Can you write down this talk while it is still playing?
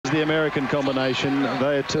the American combination.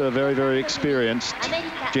 They too are very, very experienced.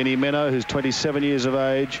 Jenni Meno, who's 27 years of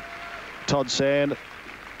age. Todd Sand,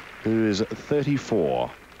 who is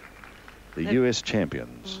 34. The US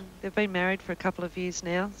champions. They've been married for a couple of years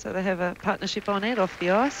now, so they have a partnership on and off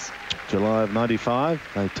the ice. July of '95,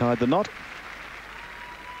 they tied the knot.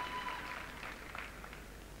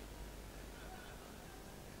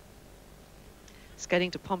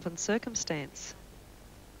 Skating to Pomp and Circumstance.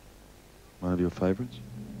 One of your favourites?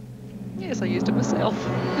 Yes, I used it myself.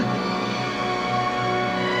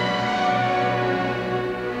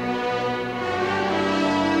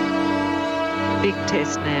 Big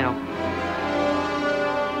test now.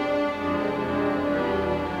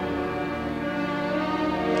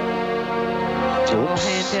 Little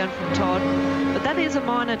hand down from Todd, but that is a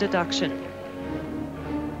minor deduction.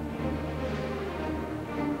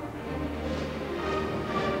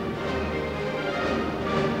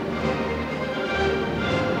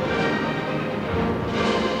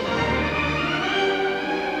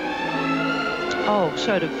 Oh,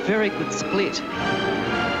 showed a very good split.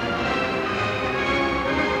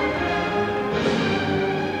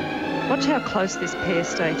 Watch how close this pair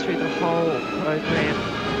stay through the whole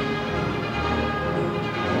program.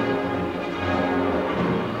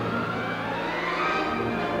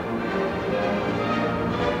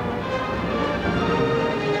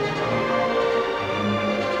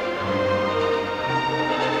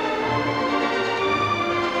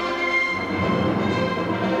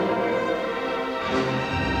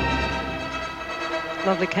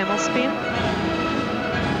 Lovely camel spin.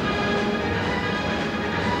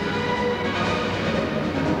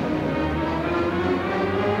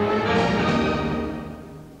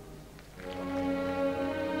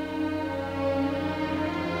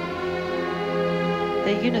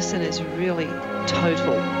 Their unison is really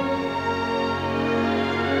total.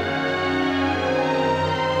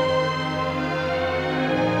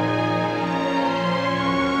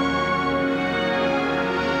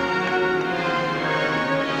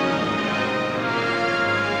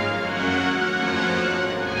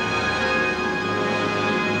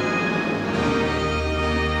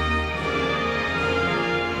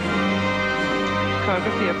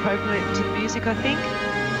 Choreography appropriate to the music, I think.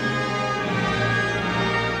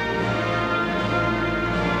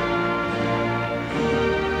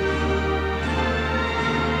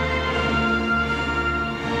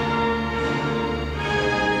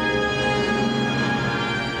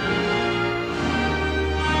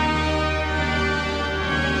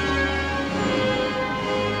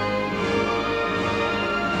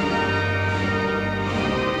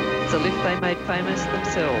 It's a lift they made famous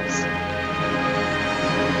themselves.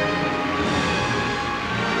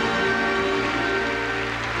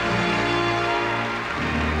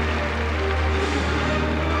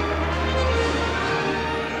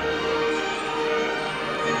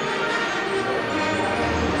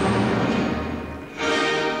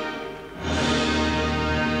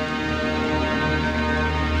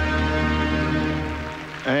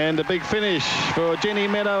 And a big finish for Jenni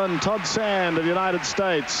Meno and Todd Sand of the United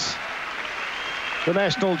States. The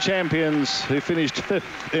national champions who finished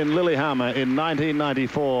 5th in Lillehammer in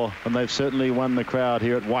 1994, and they've certainly won the crowd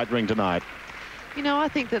here at White Ring tonight. You know, I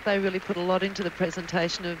think that they really put a lot into the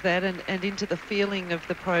presentation of that and into the feeling of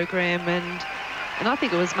the program, and I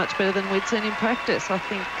think it was much better than we'd seen in practice. I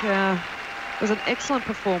think it was an excellent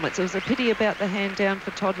performance. It was a pity about the hand down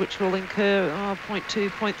for Todd, which will incur 0.2,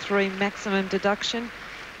 0.3 maximum deduction.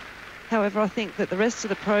 However, I think that the rest of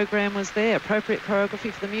the program was there. Appropriate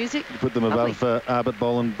choreography for the music. You put them above Arbet,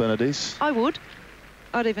 Boll and Bernadisse? I would.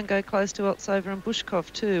 I'd even go close to Oltsover and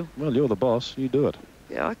Bushkov too. Well, you're the boss. You do it.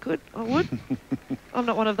 Yeah, I could. I would. I'm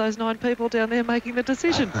not one of those 9 people down there making the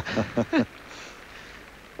decision. What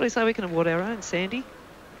do you say? We can award our own, Sandy.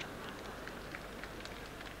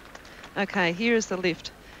 Okay, here is the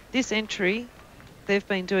lift. This entry they've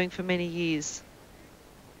been doing for many years.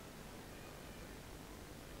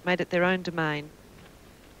 Made it their own domain.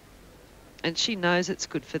 And she knows it's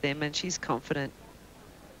good for them, and she's confident.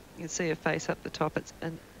 You can see her face up the top. It's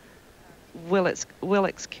a well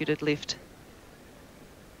executed lift.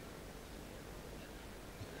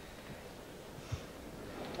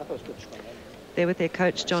 They're with their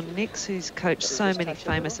coach, John Nix, who's coached so many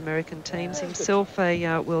famous American teams. Himself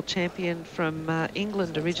a world champion from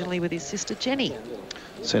England originally with his sister, Jenni.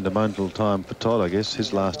 Sentimental time for Todd, I guess,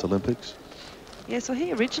 his last Olympics. Yeah, so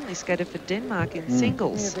he originally skated for Denmark in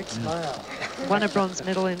singles. Won a bronze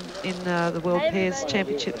medal in the World Pairs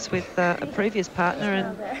Championships with a previous partner,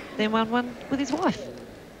 and then won one with his wife.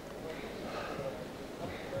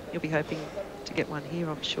 You'll be hoping to get one here,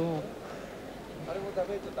 I'm sure.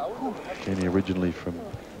 Jenni originally from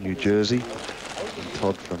New Jersey, and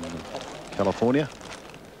Todd from California.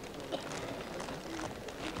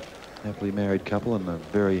 Happily married couple and a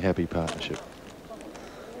very happy partnership.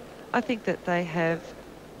 I think that they have,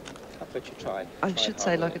 I should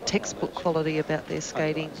say, like a textbook quality about their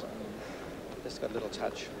skating. Just got a little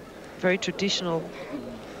touch. Very traditional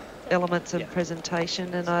elements of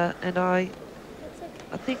presentation, and I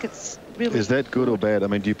think it's really... Is that good or bad? I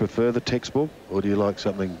mean, do you prefer the textbook, or do you like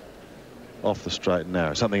something off the straight and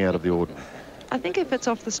narrow, something out of the ordinary? I think if it's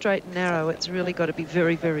off the straight and narrow, it's really got to be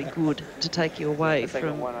very, very good to take you away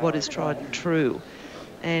from what is tried and true.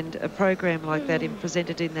 And a program like that,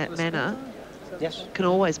 presented in that manner, can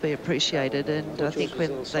always be appreciated. And I think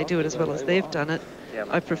when they do it as well as they've done it,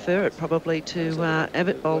 I prefer it probably to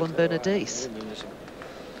Abbott Bowl and Bernadette.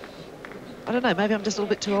 I don't know, maybe I'm just a little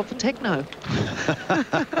bit too old for techno.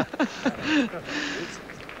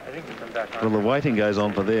 Well, the waiting goes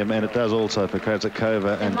on for them, and it does also for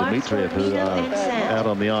Krasakova and Dmitriev, who are out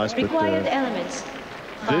on the ice. But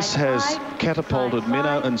this has catapulted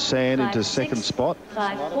Meno and Sand into second spot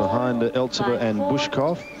behind Eltseva and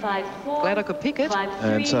Bushkov. Glad I could pick it.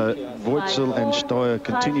 And so Voitzel and Stoyer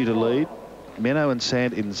continue to lead. Meno and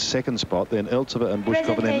Sand in second spot, then Eltseva and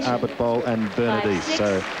Bushkov, and then Arbet Bowl and Bernadette.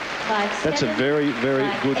 So that's a very, very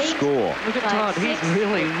good score. Look at Todd, he's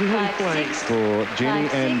really, really playing. For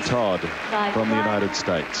Jenni and Todd from the United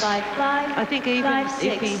States. I think even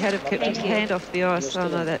if he had have kept his hand off the ice, oh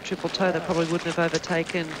no, that triple toe, they probably wouldn't have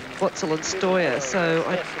overtaken Voitzel and Stoyer. So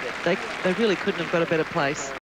they really couldn't have got a better place.